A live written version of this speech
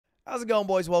How's it going,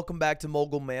 boys? Welcome back to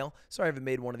Mogul Mail. Sorry I haven't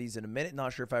made one of these in a minute.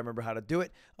 Not sure if I remember how to do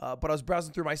it. But I was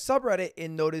browsing through my subreddit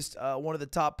and noticed one of the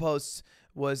top posts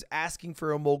was asking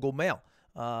for a Mogul Mail.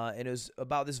 And it was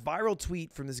about this viral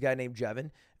tweet from this guy named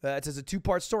Jevin. It says a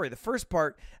two-part story. The first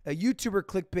part, a YouTuber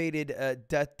clickbaited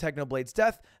Technoblade's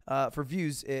death for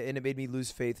views, and it made me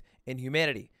lose faith in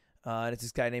humanity. And it's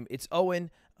this guy named It's Owen.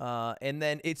 And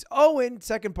then It's Owen,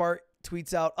 second part,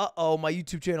 tweets out, uh-oh, my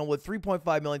YouTube channel with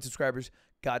 3.5 million subscribers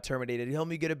got terminated. Help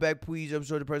me get it back, please. I'm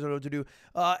so depressed. I don't know what to do.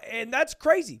 And that's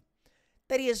crazy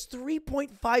that he has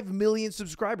 3.5 million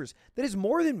subscribers. That is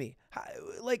more than me.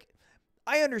 Like,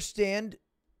 I understand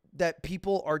that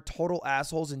people are total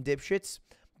assholes and dipshits,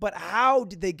 but how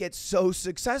did they get so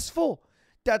successful?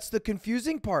 That's the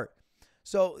confusing part.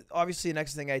 So obviously the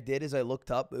next thing I did is I looked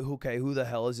up, okay, who the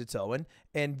hell is It's Owen?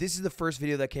 And this is the first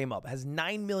video that came up. It has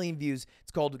 9 million views.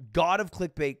 It's called God of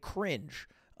Clickbait Cringe.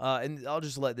 And I'll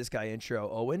just let this guy intro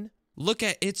Owen. Look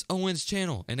at It's Owen's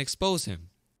channel and expose him.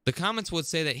 The comments would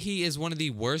say that he is one of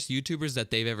the worst YouTubers that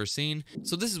they've ever seen.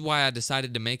 So this is why I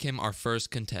decided to make him our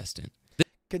first contestant.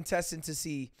 Contestant to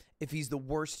see if he's the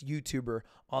worst YouTuber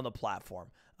on the platform.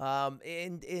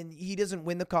 And he doesn't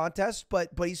win the contest,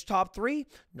 but he's top 3.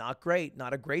 Not great.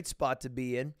 Not a great spot to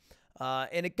be in.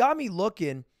 And it got me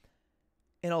looking,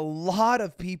 and a lot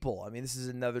of people, I mean, this is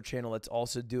another channel that's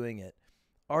also doing it,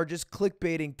 are just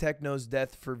clickbaiting Techno's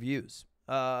death for views,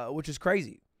 which is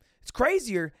crazy. It's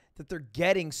crazier that they're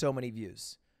getting so many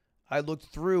views. I looked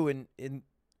through and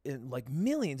like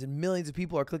millions and millions of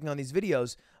people are clicking on these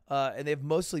videos, and they have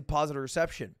mostly positive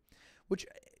reception, which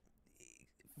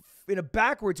in a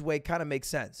backwards way kind of makes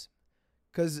sense.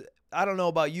 Because I don't know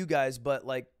about you guys, but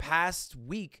like past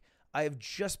week, I have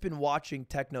just been watching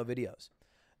Techno videos.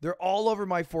 They're all over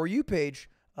my For You page,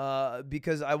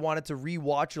 because I wanted to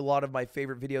rewatch a lot of my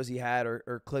favorite videos he had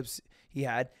or clips he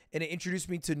had, and it introduced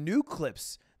me to new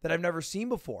clips that I've never seen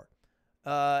before,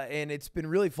 and it's been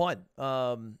really fun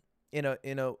in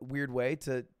a weird way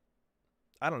to,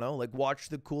 I don't know, like watch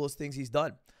the coolest things he's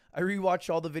done. I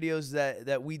rewatched all the videos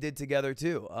that we did together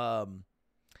too,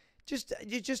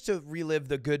 just to relive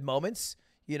the good moments,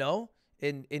 you know,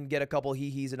 and get a couple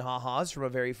hee-hees and ha-has from a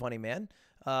very funny man.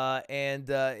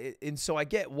 And so I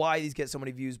get why these get so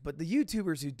many views, but the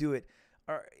YouTubers who do it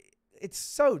it's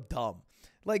so dumb.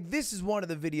 Like, this is one of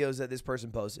the videos that this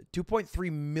person posted,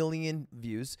 2.3 million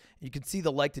views. You can see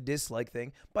the like to dislike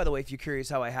thing. By the way, if you're curious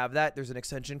how I have that, there's an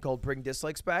extension called Bring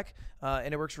Dislikes Back,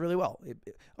 and it works really well.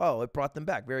 It brought them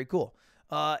back. Very cool.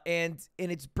 And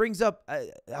it brings up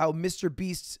how Mr.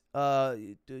 Beast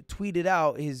tweeted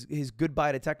out his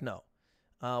goodbye to Techno.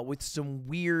 With some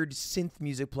weird synth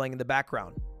music playing in the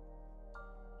background.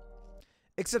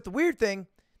 Except the weird thing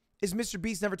is Mr.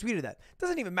 Beast never tweeted that.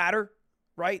 Doesn't even matter,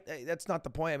 right? That's not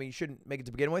the point. I mean, you shouldn't make it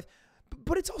to begin with.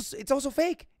 But it's also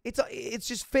fake. It's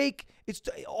just fake. It's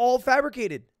all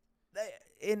fabricated.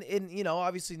 And you know,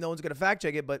 obviously no one's gonna fact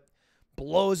check it, but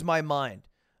blows my mind.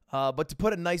 But to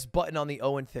put a nice button on the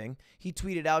Owen thing, he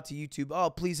tweeted out to YouTube, "Oh,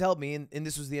 please help me," and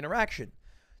this was the interaction.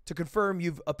 To confirm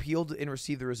you've appealed and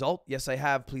received the result. Yes, I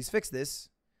have. Please fix this.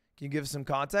 Can you give us some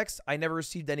context? I never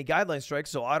received any guideline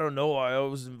strikes, so I don't know why I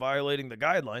was violating the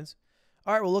guidelines.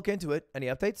 All right, we'll look into it. Any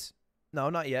updates? No,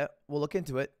 not yet. We'll look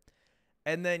into it.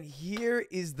 And then here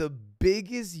is the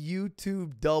biggest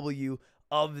YouTube W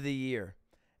of the year.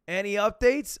 Any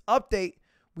updates? Update.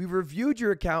 We've reviewed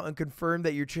your account and confirmed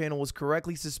that your channel was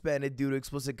correctly suspended due to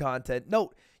explicit content.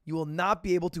 Note, you will not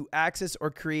be able to access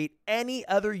or create any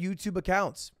other YouTube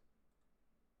accounts.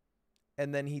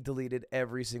 And then he deleted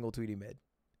every single tweet he made.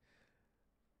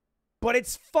 But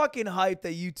it's fucking hype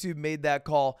that YouTube made that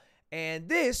call. And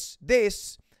this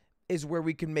is where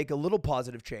we can make a little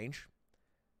positive change.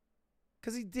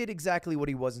 Because he did exactly what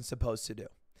he wasn't supposed to do.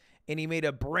 And he made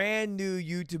a brand new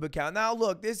YouTube account. Now,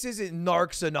 look, this isn't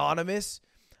Narcs Anonymous.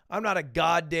 I'm not a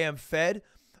goddamn Fed.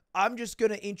 I'm just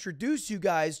going to introduce you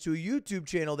guys to a YouTube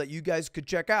channel that you guys could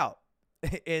check out.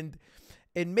 And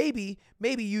maybe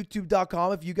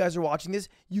youtube.com, if you guys are watching this,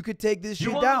 you could take this shit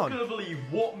down. You're not going to believe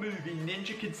what movie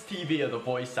Ninja Kids TV are the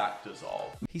voice actors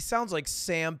of. He sounds like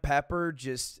Sam Pepper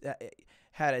just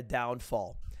had a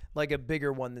downfall. Like a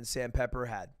bigger one than Sam Pepper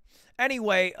had.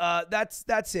 Anyway, that's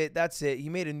it. That's it. He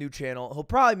made a new channel. He'll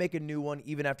probably make a new one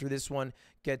even after this one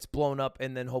gets blown up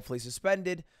and then hopefully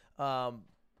suspended.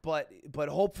 But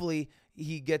hopefully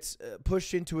he gets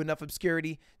pushed into enough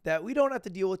obscurity that we don't have to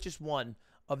deal with just one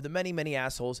of the many, many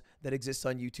assholes that exist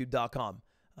on YouTube.com.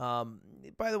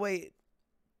 By the way,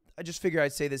 I just figured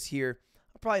I'd say this here.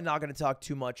 I'm probably not going to talk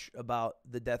too much about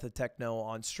the death of Techno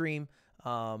on stream.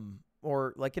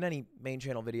 or like in any main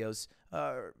channel videos,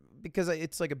 because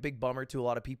it's like a big bummer to a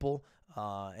lot of people,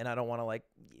 and I don't want to like,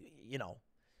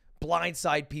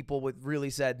 blindside people with really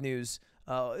sad news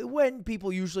when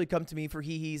people usually come to me for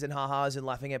hee-hees and ha-has and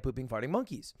laughing at pooping, farting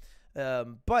monkeys.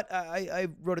 But I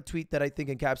wrote a tweet that I think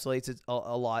encapsulates it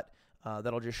a lot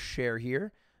that I'll just share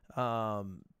here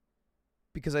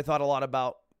because I thought a lot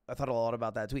about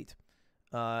that tweet,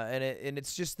 and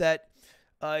it's just that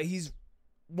he's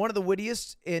one of the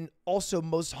wittiest and also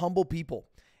most humble people.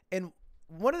 And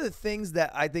one of the things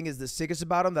that I think is the sickest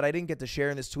about him that I didn't get to share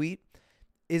in this tweet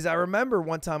is I remember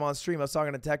one time on stream I was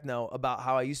talking to Techno about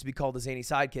how I used to be called the Zany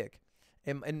Sidekick,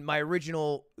 and my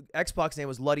original Xbox name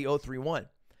was Luddy031.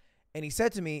 And he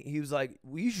said to me, he was like,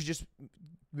 well, you should just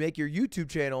make your YouTube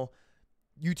channel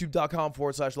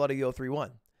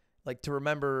youtube.com/Luddy031, like to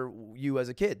remember you as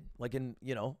a kid, like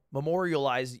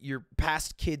memorialize your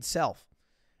past kid self.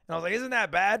 And I was like, isn't that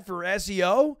bad for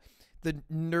SEO? The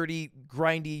nerdy,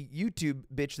 grindy YouTube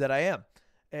bitch that I am.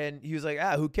 And he was like,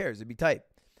 who cares? It'd be tight.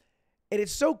 And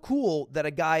it's so cool that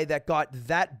a guy that got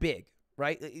that big,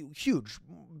 right? Huge,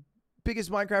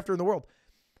 biggest Minecrafter in the world,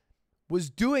 was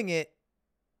doing it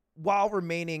while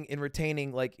remaining and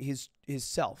retaining like his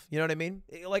self. You know what I mean?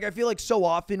 Like, I feel like so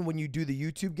often when you do the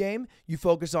YouTube game, you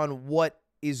focus on what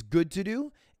is good to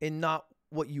do and not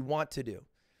what you want to do.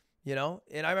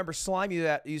 And I remember Slime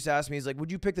used to ask me, he's like,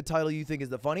 would you pick the title you think is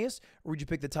the funniest, or would you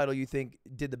pick the title you think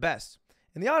did the best?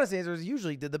 And the honest answer is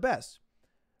usually did the best.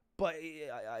 But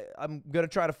I'm going to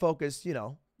try to focus,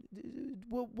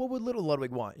 what would little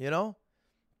Ludwig want,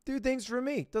 Do things for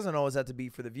me. Doesn't always have to be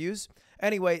for the views.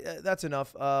 Anyway, that's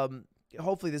enough.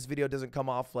 Hopefully this video doesn't come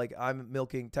off like I'm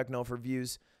milking Techno for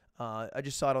views. I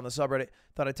just saw it on the subreddit.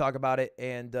 Thought I'd talk about it,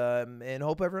 and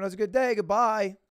hope everyone has a good day. Goodbye.